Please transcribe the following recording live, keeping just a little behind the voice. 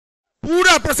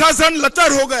पूरा प्रशासन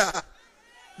लचर हो गया।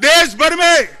 देश भर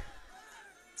में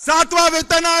 7वां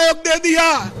वेतन आयोग दे दिया।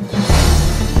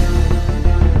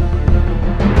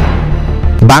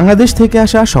 বাংলাদেশ থেকে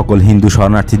আসা সকল হিন্দু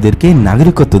শরণার্থীদেরকে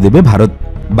নাগরিকত্ব দেবে ভারত।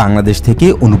 বাংলাদেশ থেকে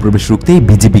অনুপ্রবেশ রুখতে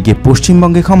বিজেপিকে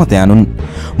পশ্চিমবঙ্গে ক্ষমতায় আনুন,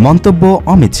 মন্তব্য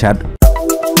অমিত শাহর।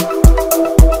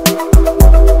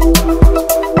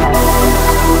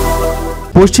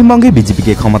 পশ্চিমবঙ্গে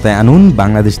বিজেপিকে ক্ষমতায় আনুন,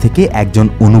 বাংলাদেশ থেকে একজন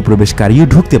অনুপ্রবেশকারীও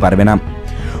ঢুকতে পারবে না।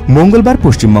 মঙ্গলবার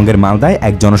পশ্চিমবঙ্গের মালদায়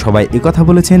এক জনসভায় একথা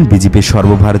বলেছেন বিজেপির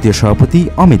সর্বভারতীয় সভাপতি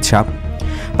অমিত শাহ।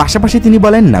 পাশাপাশি তিনি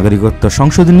বলেন, নাগরিকত্ব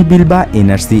সংশোধনী বিল বা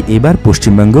এনআরসি এবার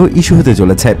পশ্চিমবঙ্গেও ইস্যু হতে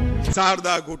চলেছে।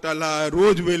 शारदा घोटाला,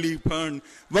 रोजवेली फंड,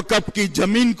 वक्फ की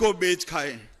जमीन को बेच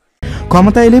खाए।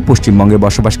 ক্ষমতা এলে পশ্চিমবঙ্গে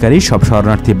বসবাসকারী সব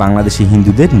শরণার্থী বাংলাদেশি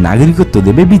হিন্দুদের নাগরিকত্ব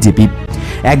দেবে বিজেপি।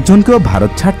 একজনকেও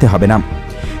ভারত ছাড়তে হবে না।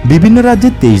 বিভিন্ন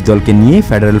রাজ্যের 23 দলকে নিয়ে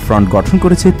ফেডারেল ফ্রন্ট গঠন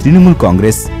করেছে তৃণমূল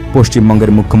কংগ্রেস।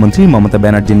 পশ্চিমবঙ্গের মুখ্যমন্ত্রী মমতা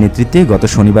ব্যানার্জির নেতৃত্বে গত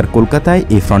শনিবার কলকাতায়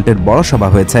এই ফ্রন্টের বড় সভা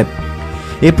হয়েছে।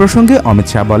 এ প্রসঙ্গে অমিত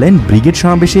শাহ বলেন, ব্রিগেড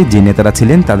সমাবেশে যে নেতারা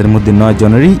ছিলেন তাদের মধ্যে 9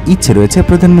 জনেরই ইচ্ছে রয়েছে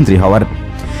প্রধানমন্ত্রী হওয়ার।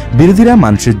 বিরোধীরা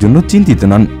মানুষের জন্য চিন্তিত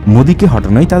নন, মোদীকে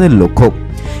হটানোই তাদের লক্ষ্য।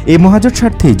 এই মহাজোট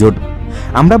স্বার্থেই জোট।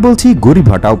 আমরা বলছি গরিব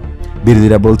হটাও,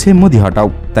 বিরোধীরা বলছে মোদী হটাও,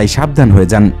 তাই সাবধান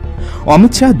হয়ে যান।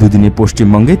 অমিত শাহ দুদিনে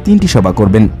পশ্চিমবঙ্গে 3টি সভা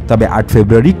করবেন। তবে 8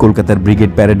 ফেব্রুয়ারি কলকাতার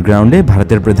ব্রিগেড প্যারেড গ্রাউন্ডে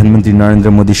ভারতের প্রধানমন্ত্রী নরেন্দ্র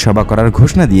মোদীর সভা করার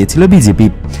ঘোষণা দিয়েছিল বিজেপি।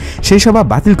 সেই সভা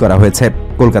বাতিল করা হয়েছে।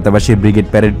 কলকাতাবাসীর ব্রিগেড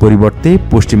প্যারেড পরিবর্তে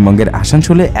পশ্চিমবঙ্গের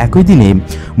আসানসোলে একই দিনে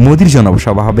মোদীর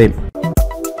জনসভা হবে।